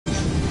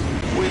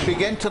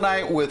Begin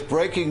tonight with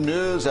breaking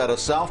news at a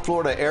South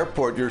Florida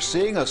airport. You're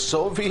seeing a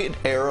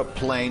Soviet-era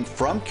plane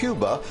from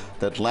Cuba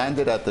that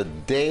landed at the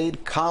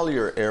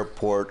Dade-Collier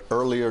Airport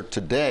earlier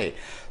today.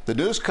 The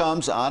news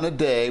comes on a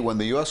day when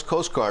the U.S.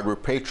 Coast Guard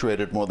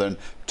repatriated more than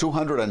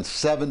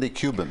 270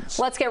 Cubans.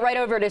 Let's get right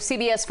over to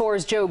CBS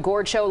 4's Joe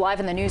Gorcho live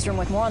in the newsroom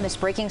with more on this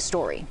breaking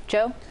story.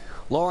 Joe?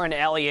 Lauren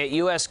Elliott,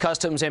 U.S.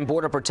 Customs and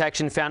Border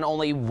Protection found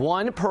only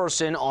one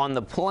person on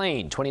the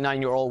plane,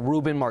 29-year-old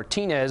Ruben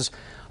Martinez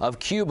of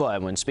Cuba.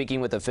 And when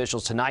speaking with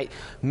officials tonight,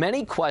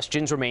 many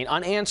questions remain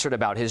unanswered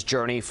about his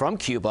journey from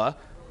Cuba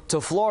to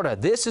Florida.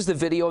 This is the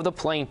video of the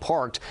plane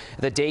parked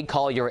at the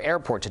Dade-Collier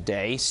Airport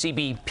today.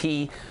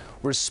 CBP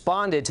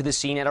responded to the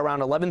scene at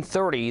around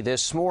 11:30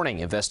 this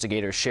morning.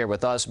 Investigators share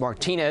with us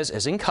Martinez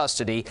is in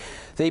custody.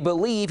 They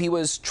believe he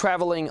was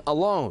traveling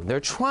alone. They're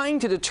trying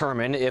to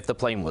determine if the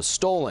plane was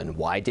stolen.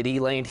 Why did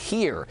he land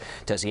here?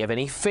 Does he have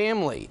any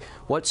family?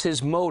 What's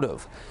his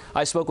motive?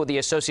 I spoke with the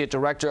Associate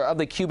Director of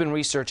the Cuban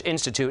Research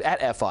Institute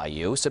at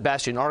FIU.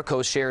 Sebastian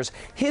Arcos shares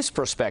his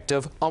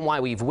perspective on why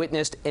we've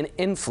witnessed an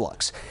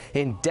influx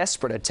in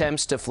desperate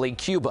attempts to flee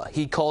Cuba.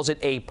 He calls it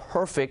a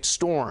perfect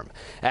storm,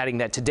 adding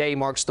that today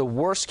marks the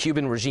worst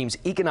Cuban regime's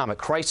economic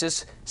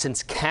crisis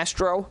since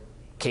Castro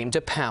came to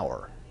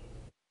power.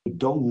 We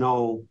don't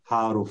know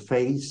how to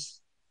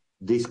face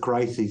this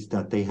crisis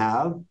that they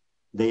have.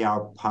 They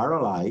are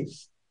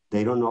paralyzed.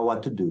 They don't know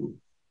what to do.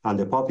 And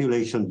the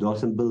population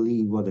doesn't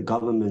believe what the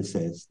government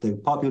says. The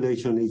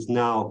population is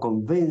now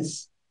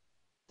convinced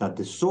that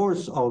the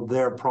source of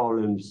their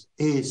problems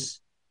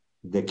is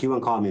the Cuban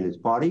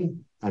Communist Party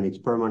and its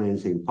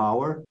permanence in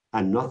power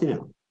and nothing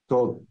else.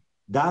 So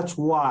that's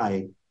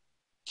why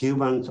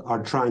Cubans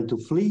are trying to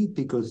flee,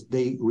 because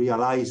they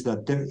realize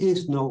that there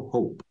is no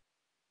hope.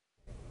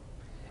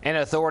 And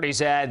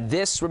authorities add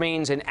this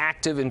remains an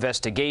active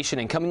investigation.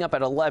 And coming up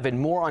at 11,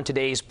 more on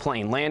today's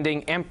plane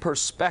landing and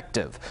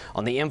perspective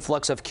on the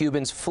influx of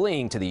Cubans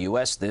fleeing to the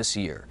U.S. this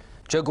year.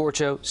 Joe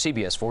Gorcho,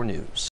 CBS 4 News.